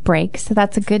second break. So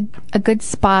that's a good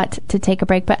spot to take a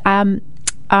break. But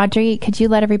Audrey, could you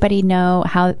let everybody know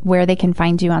where they can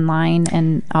find you online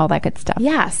and all that good stuff?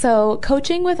 Yeah, so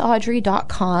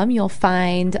coachingwithaudrey.com, you'll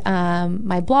find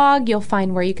my blog, you'll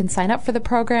find where you can sign up for the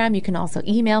program. You can also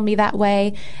email me that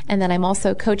way. And then I'm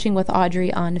also Coaching with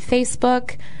Audrey on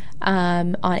Facebook.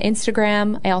 On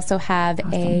Instagram, I also have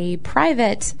a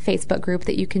private Facebook group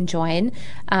that you can join.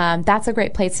 That's a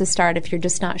great place to start if you're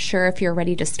just not sure if you're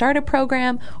ready to start a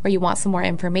program or you want some more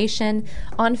information.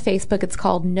 On Facebook, it's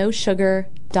called No Sugar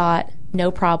No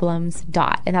Problems .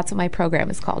 And that's what my program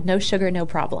is called. No Sugar, No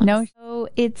Problems. So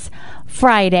it's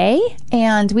Friday,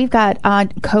 and we've got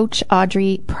Coach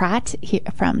Audrey Pratt here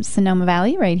from Sonoma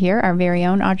Valley, right here, our very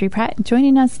own Audrey Pratt,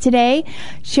 joining us today,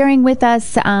 sharing with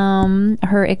us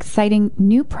her exciting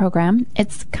new program.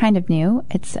 It's kind of new.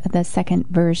 It's the second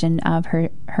version of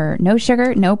her No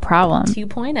Sugar, No Problems.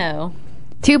 2.0.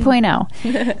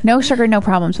 2.0. No Sugar, No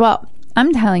Problems. Well,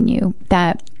 I'm telling you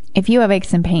that if you have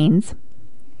aches and pains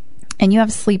and you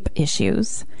have sleep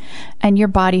issues and your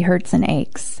body hurts and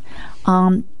aches,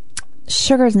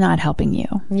 sugar is not helping you.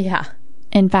 Yeah.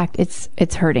 In fact,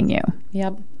 it's hurting you.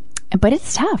 Yep. But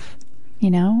it's tough.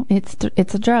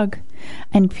 It's a drug,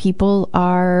 and people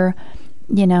are,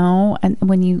 and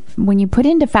when you put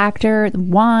into factor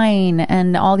wine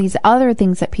and all these other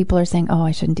things that people are saying, oh,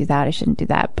 I shouldn't do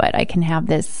that, but I can have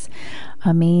this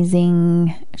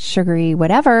amazing sugary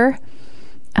whatever.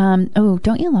 Oh,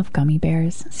 don't you love gummy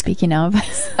bears? Speaking of.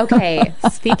 Okay.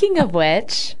 Speaking of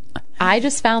which, I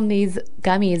just found these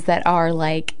gummies that are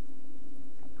like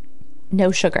no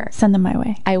sugar. Send them my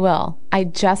way. I will.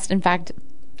 In fact,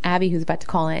 Abby, who's about to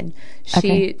call in,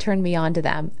 she turned me on to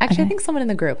them. Actually, I think someone in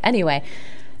the group. Anyway.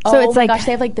 So it's like, gosh,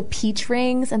 they have like the peach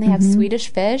rings and they have Swedish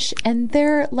fish and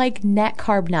they're like net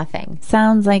carb nothing.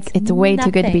 Sounds like it's way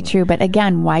too good to be true. But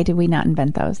again, why did we not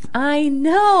invent those? I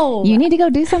know. You need to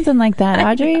go do something like that,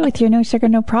 Audrey, with your no sugar,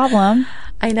 no problem.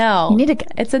 I know. You need to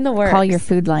it's in the works. Call your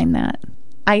food line that.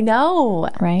 I know.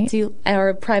 Right?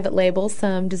 Or private label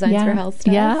some Designs for Health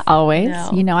stuff. Yeah, always.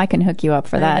 I can hook you up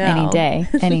for that any day,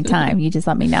 anytime. You just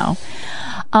let me know.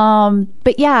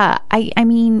 But yeah, I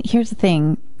mean, here's the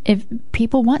thing. If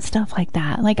people want stuff like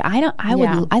that, like I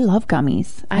love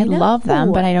gummies. I love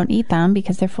them, but I don't eat them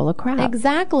because they're full of crap.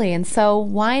 Exactly. And so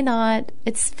why not?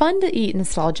 It's fun to eat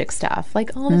nostalgic stuff.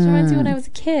 Like, oh, this reminds me when I was a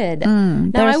kid.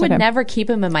 Now, I would never keep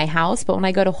them in my house, but when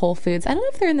I go to Whole Foods, I don't know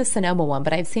if they're in the Sonoma one,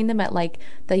 but I've seen them at like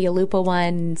the Yalupa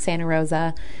one, Santa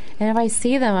Rosa. And if I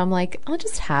see them, I'm like, I'll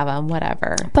just have them,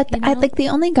 whatever. But I like the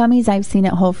only gummies I've seen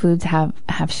at Whole Foods have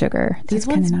sugar. These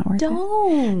ones not worth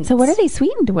don't. It. So what are they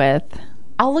sweetened with?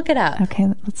 I'll look it up. Okay,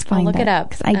 let's find I'll look it up.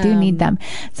 Because I do need them.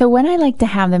 So when I like to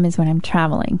have them is when I'm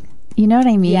traveling. You know what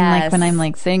I mean? Yes. Like when I'm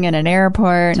like sitting in an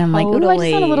airport and I'm like, ooh, I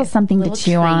just want a little something to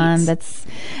chew on.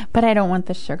 But I don't want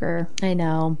the sugar. I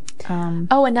know.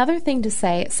 Another thing to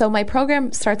say. So my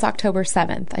program starts October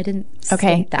 7th. I didn't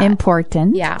state that.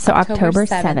 Important. Yeah. So October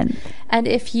 7th. And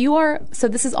if you are, so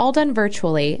this is all done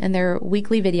virtually and they're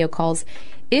weekly video calls.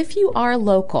 If you are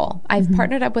local, I've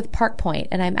partnered up with Park Point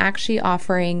and I'm actually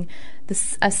offering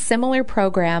a similar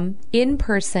program in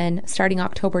person starting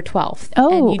October 12th.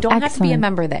 Oh, and you don't have to be a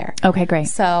member there. Okay, great.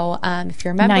 So if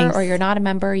you're a member or you're not a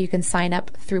member, you can sign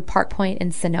up through Park Point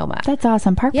in Sonoma. That's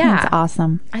awesome. Park Point's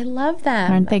awesome. I love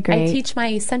them. Aren't they great? I teach my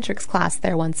eccentrics class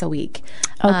there once a week.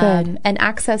 Oh, good. And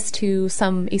access to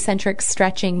some eccentric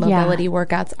stretching mobility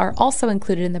workouts are also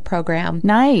included in the program.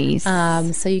 Nice.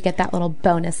 So you get that little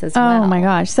bonus as well. Oh my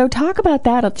gosh. So talk about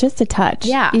that just a touch.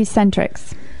 Yeah.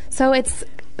 Eccentrics. So it's,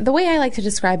 the way I like to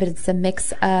describe it, it's a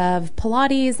mix of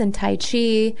Pilates and Tai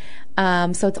Chi.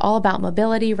 So it's all about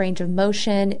mobility, range of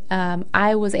motion.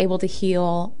 I was able to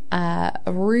heal a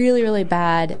really, really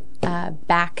bad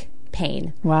back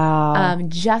pain. Wow.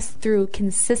 Just through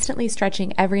consistently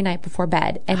stretching every night before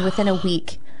bed. And within a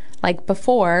week, like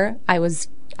before,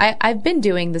 I've been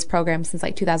doing this program since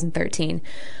like 2013,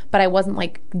 but I wasn't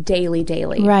like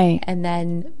daily. Right. And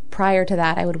then prior to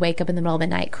that, I would wake up in the middle of the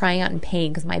night crying out in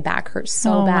pain because my back hurts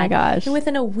so bad. Oh my gosh. And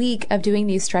within a week of doing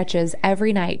these stretches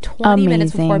every night, 20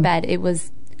 minutes before bed, it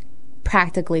was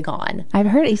practically gone. I've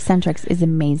heard eccentrics is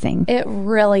amazing. It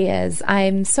really is.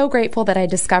 I'm so grateful that I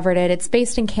discovered it. It's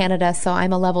based in Canada, so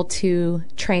I'm a level 2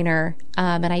 trainer,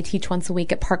 and I teach once a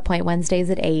week at Park Point, Wednesdays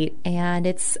at 8, and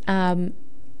it's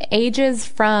ages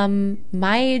from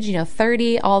my age,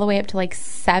 30 all the way up to like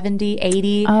 70,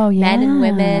 80 men and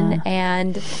women.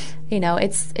 And,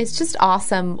 it's just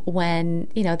awesome when,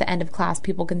 at the end of class,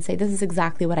 people can say, this is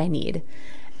exactly what I need.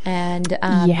 And it's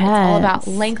all about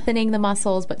lengthening the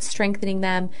muscles, but strengthening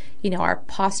them. Our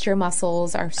posture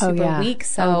muscles are super weak.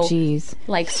 So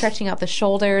like stretching out the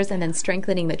shoulders and then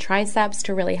strengthening the triceps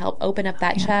to really help open up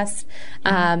that chest.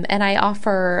 And I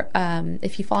offer,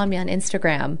 if you follow me on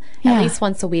Instagram, at least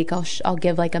once a week, I'll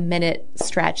give like a minute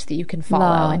stretch that you can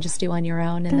follow and just do on your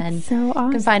own. And That's so awesome.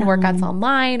 You can find workouts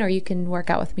online or you can work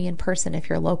out with me in person if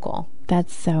you're local.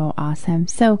 That's so awesome.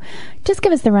 So just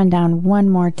give us the rundown one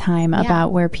more time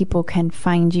about where people can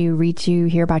find you, reach you,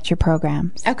 hear about your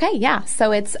programs. Okay, yeah.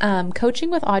 So it's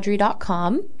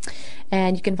coachingwithaudrey.com,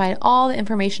 and you can find all the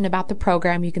information about the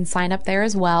program. You can sign up there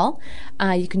as well.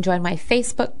 You can join my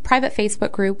private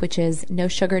Facebook group, which is No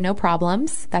Sugar, No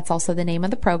Problems. That's also the name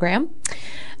of the program.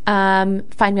 Find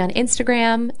me on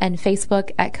Instagram and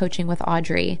Facebook at Coaching with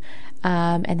Audrey.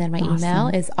 And then my email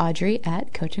is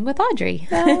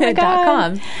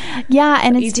audrey@coachingwithaudrey.com. Yeah,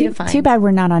 and it's too bad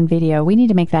we're not on video. We need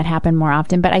to make that happen more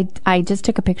often. But I just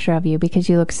took a picture of you because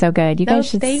you look so good. You guys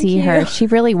should see her. She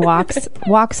really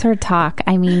walks her talk.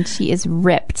 I mean, she is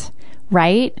ripped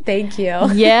right? Thank you.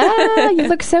 Yeah, you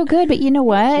look so good. But you know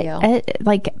what? You.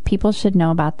 Like, people should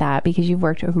know about that because you've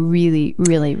worked really,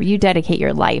 really, you dedicate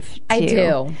your life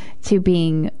to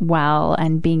being well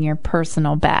and being your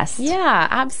personal best. Yeah,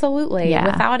 absolutely. Yeah.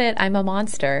 Without it, I'm a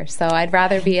monster. So I'd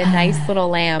rather be a nice little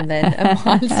lamb than a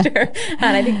monster.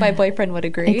 And I think my boyfriend would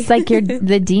agree. It's like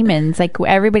the demons. Like,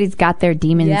 everybody's got their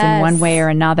demons in one way or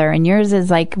another. And yours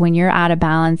is like when you're out of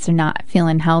balance or not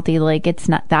feeling healthy, like it's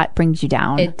not, that brings you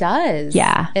down. It does.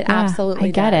 Yeah. It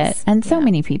absolutely does. I get it. And so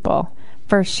many people,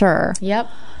 for sure. Yep.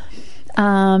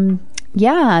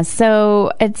 Yeah,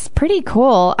 so it's pretty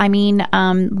cool. I mean,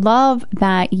 love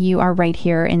that you are right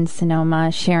here in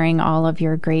Sonoma sharing all of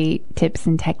your great tips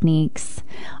and techniques.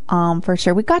 For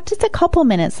sure. We've got just a couple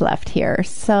minutes left here.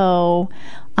 So,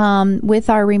 with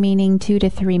our remaining 2 to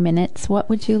 3 minutes, what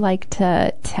would you like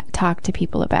to talk to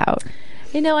people about?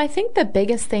 You know, I think the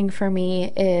biggest thing for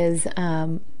me is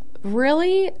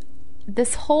really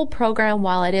this whole program,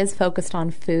 while it is focused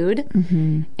on food,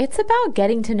 it's about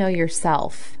getting to know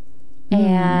yourself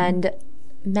and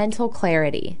mental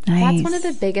clarity. Nice. That's one of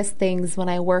the biggest things when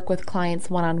I work with clients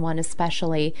one-on-one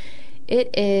especially. It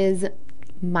is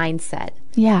mindset.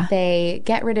 Yeah. They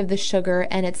get rid of the sugar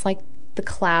and it's like the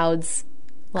clouds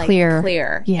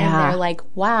clear. Yeah. And they're like,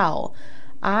 wow,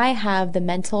 I have the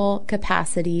mental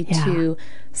capacity to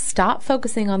stop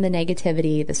focusing on the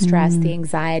negativity, the stress, the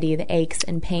anxiety, the aches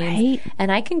and pains. Right. And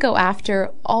I can go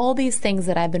after all these things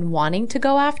that I've been wanting to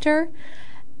go after,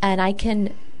 and I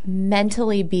can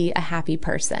mentally be a happy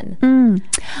person.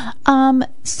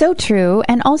 So true.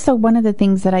 And also one of the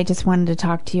things that I just wanted to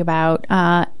talk to you about,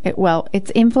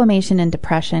 it's inflammation and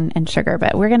depression and sugar,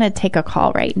 but we're going to take a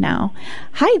call right now.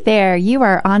 Hi there. You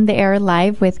are on the air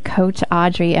live with Coach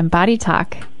Audrey and Body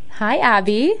Talk. Hi,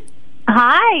 Abby.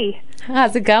 Hi.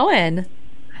 How's it going?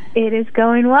 It is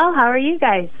going well. How are you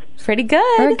guys? Pretty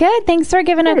good. We're good. Thanks for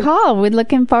giving a call. We're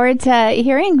looking forward to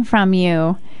hearing from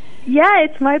you. Yeah,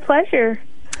 it's my pleasure.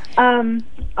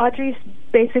 Audrey's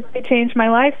basically changed my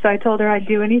life, so I told her I'd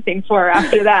do anything for her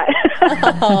after that.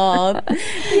 Oh,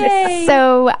 yay.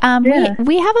 So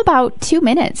we have about 2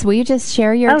 minutes. Will you just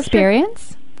share your experience?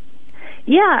 Sure.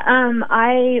 Yeah,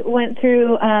 I went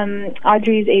through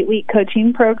Audrey's 8-week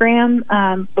coaching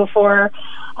program before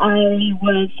I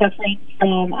was suffering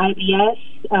from IBS,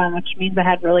 which means I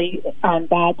had really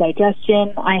bad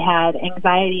digestion. I had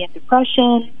anxiety and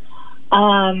depression.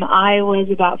 I was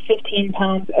about 15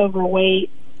 pounds overweight,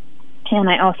 and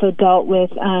I also dealt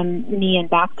with knee and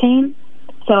back pain.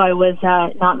 So I was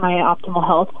not my optimal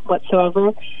health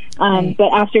whatsoever.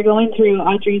 But after going through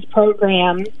Audrey's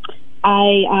program,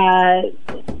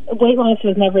 weight loss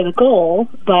was never the goal,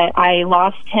 but I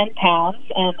lost 10 pounds,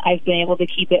 and I've been able to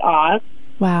keep it off.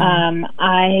 Wow.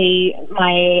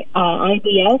 My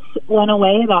IBS went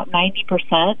away about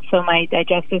 90%, so my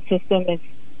digestive system is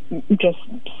just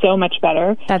so much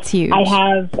better. That's huge. I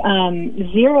have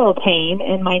zero pain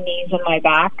in my knees and my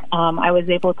back. I was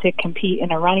able to compete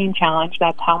in a running challenge.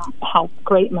 That's how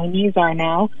great my knees are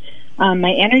now.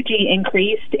 My energy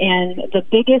increased, and the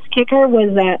biggest kicker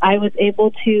was that I was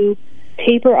able to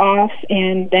taper off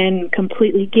and then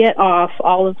completely get off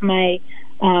all of my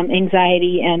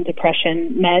anxiety and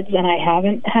depression meds, and I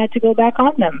haven't had to go back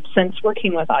on them since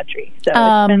working with Audrey. So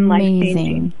it's been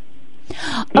life-changing.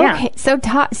 Yeah. Okay, so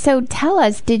tell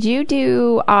us, did you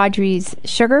do Audrey's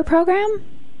sugar program?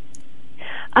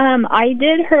 I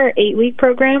did her 8-week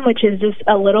program, which is just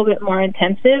a little bit more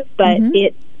intensive, but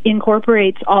it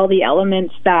incorporates all the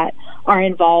elements that are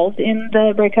involved in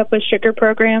the Break Up with Sugar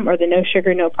program or the No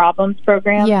Sugar, No Problems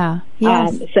program. Yeah.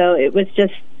 Yes. So it was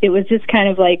just kind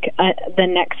of like the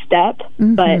next step,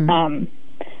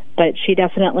 but she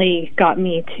definitely got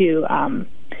me to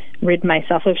rid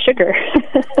myself of sugar.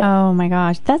 Oh my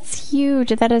gosh, that's huge.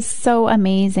 That is so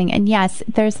amazing. And yes,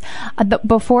 there's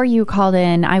before you called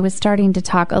in, I was starting to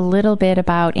talk a little bit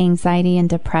about anxiety and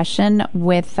depression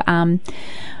with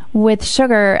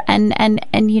sugar,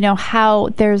 and you know how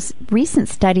there's recent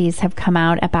studies have come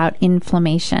out about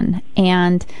inflammation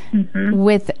and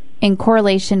in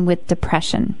correlation with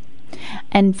depression.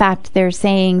 In fact, they're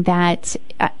saying that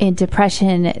in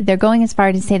depression, they're going as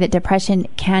far to say that depression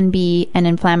can be an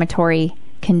inflammatory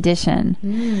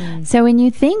condition. So when you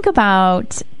think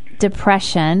about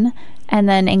depression and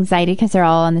then anxiety, because they're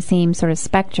all on the same sort of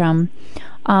spectrum,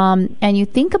 and you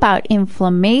think about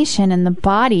inflammation in the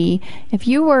body, if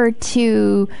you were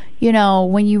to, you know,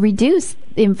 when you reduce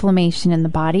inflammation in the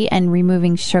body and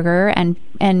removing sugar and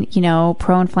you know,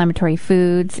 pro-inflammatory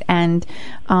foods and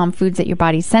foods that your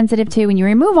body's sensitive to, when you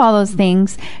remove all those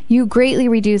things, you greatly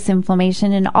reduce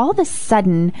inflammation, and all of a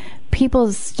sudden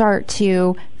people start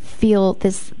to feel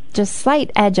this just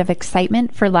slight edge of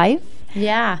excitement for life.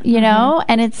 Yeah. You know,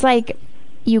 and it's like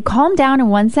you calm down in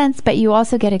one sense, but you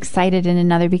also get excited in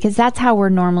another, because that's how we're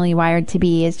normally wired to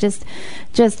be, is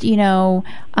just, you know,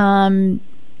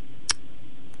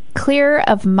 clear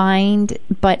of mind,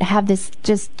 but have this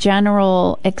just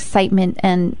general excitement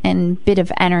and bit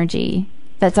of energy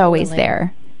that's always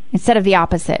there, instead of the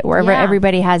opposite, where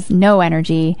everybody has no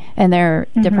energy and they're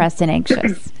depressed and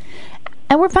anxious.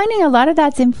 And we're finding a lot of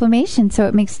that's inflammation, so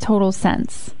it makes total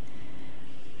sense.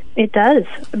 It does,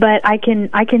 but I can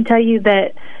tell you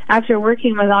that after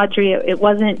working with Audrey, it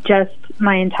wasn't just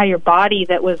my entire body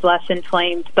that was less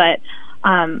inflamed, but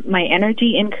my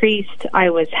energy increased.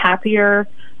 I was happier.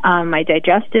 My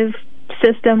digestive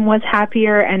system was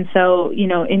happier, and so, you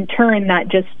know, in turn, that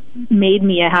just made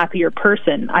me a happier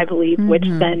person, I believe, which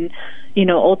then, you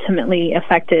know, ultimately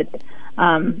affected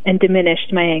and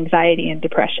diminished my anxiety and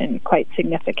depression quite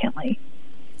significantly.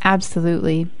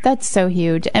 Absolutely. That's so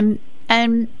huge. And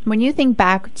when you think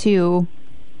back to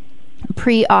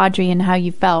pre-Audrey and how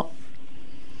you felt,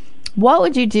 what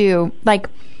would you do? Like,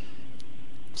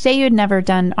 say you had never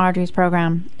done Audrey's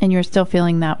program and you're still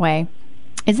feeling that way.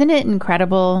 Isn't it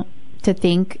incredible to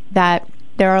think that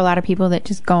there are a lot of people that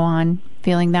just go on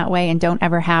feeling that way and don't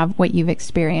ever have what you've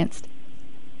experienced?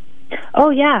 Oh,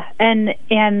 yeah. And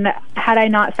had I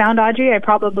not found Audrey, I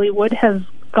probably would have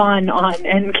gone on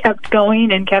and kept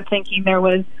going and kept thinking there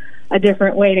was a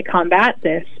different way to combat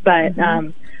this. But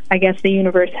I guess the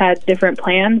universe had different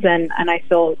plans, and I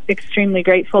feel extremely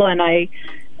grateful. And I,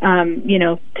 you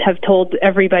know, have told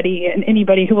everybody and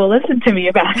anybody who will listen to me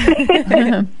about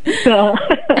it. So.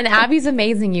 And Abby's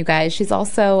amazing, you guys. She's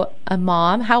also a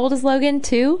mom. How old is Logan?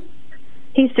 2?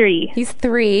 He's 3. He's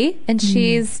 3, and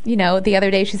she's, you know, the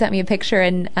other day she sent me a picture,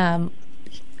 and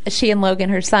she and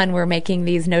Logan, her son, were making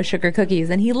these no sugar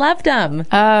cookies, and he loved them.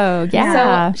 Oh,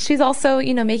 yeah. So she's also,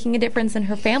 you know, making a difference in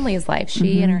her family's life.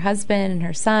 She and her husband and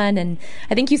her son, and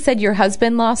I think you said your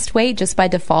husband lost weight just by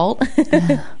default.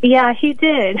 Yeah, he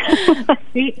did.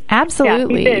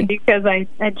 Absolutely. Yeah, he did, because I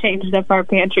changed up our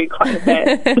pantry quite a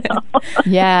bit. So.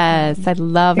 Yes, I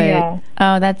love it. Yeah.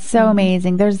 Oh, that's so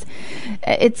amazing.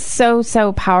 It's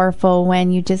so powerful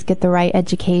when you just get the right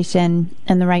education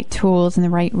and the right tools and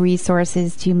the right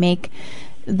resources to make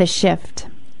the shift.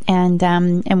 And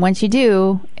once you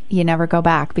do, you never go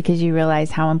back, because you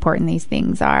realize how important these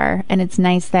things are. And it's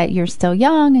nice that you're still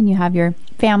young and you have your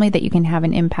family that you can have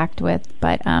an impact with.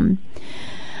 But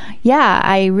yeah,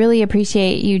 I really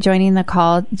appreciate you joining the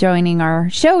call, joining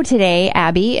our show today,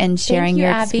 Abby, and sharing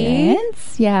your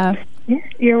experience. Yeah.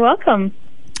 You're welcome.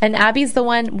 And Abby's the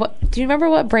one. Do you remember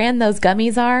what brand those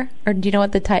gummies are, or do you know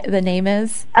what the name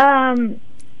is? Yeah,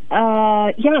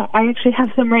 I actually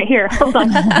have some right here. Hold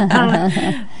on.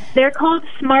 They're called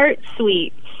Smart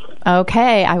Sweets.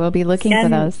 Okay, I will be looking for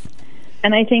those.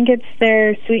 And I think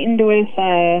they're sweetened with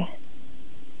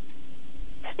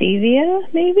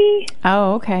stevia, maybe?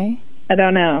 Oh, okay. I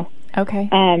don't know. Okay.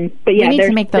 But yeah, we need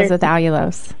to make those with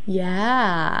allulose.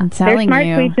 Yeah. I'm telling they're Smart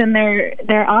you. Sweets, and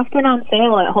they're often on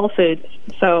sale at Whole Foods.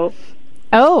 So.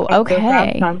 Oh,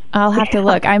 okay. I'll have to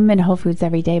look. I'm in Whole Foods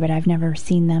every day, but I've never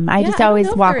seen them. I just always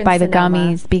walk by the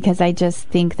gummies because I just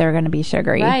think they're going to be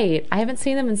sugary. Right. I haven't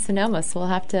seen them in Sonoma, so we'll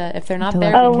have to, if they're not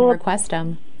there, we can request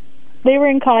them. They were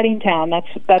in Coddingtown. That's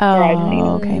where I've seen them.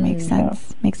 Okay, makes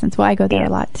sense. Makes sense. Well, I go there a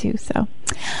lot too. So,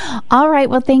 all right.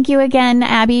 Well, thank you again,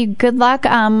 Abby. Good luck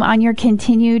on your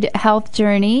continued health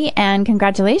journey, and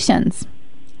congratulations.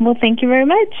 Well, thank you very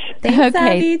much. Thanks,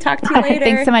 Abby. Talk to you later.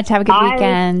 Thanks so much. Have a good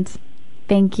weekend.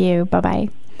 Thank you. Bye-bye.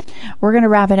 We're going to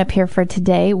wrap it up here for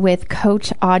today with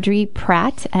Coach Audrey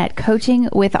Pratt at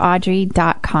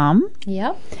coachingwithaudrey.com.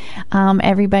 Yep.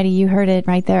 Everybody, you heard it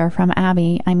right there from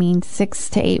Abby. I mean, 6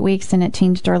 to 8 weeks and it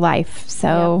changed her life.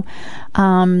 So,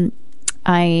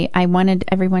 I wanted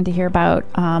everyone to hear about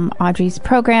Audrey's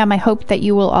program. I hope that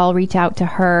you will all reach out to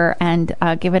her and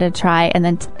give it a try, and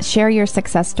then share your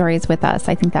success stories with us.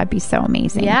 I think that'd be so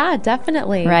amazing. Yeah,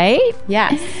 definitely. Right?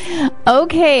 Yes.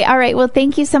 Okay. All right. Well,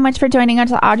 thank you so much for joining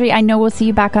us, Audrey. I know we'll see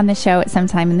you back on the show at some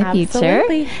time in the future.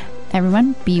 Absolutely.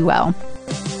 Everyone, be well.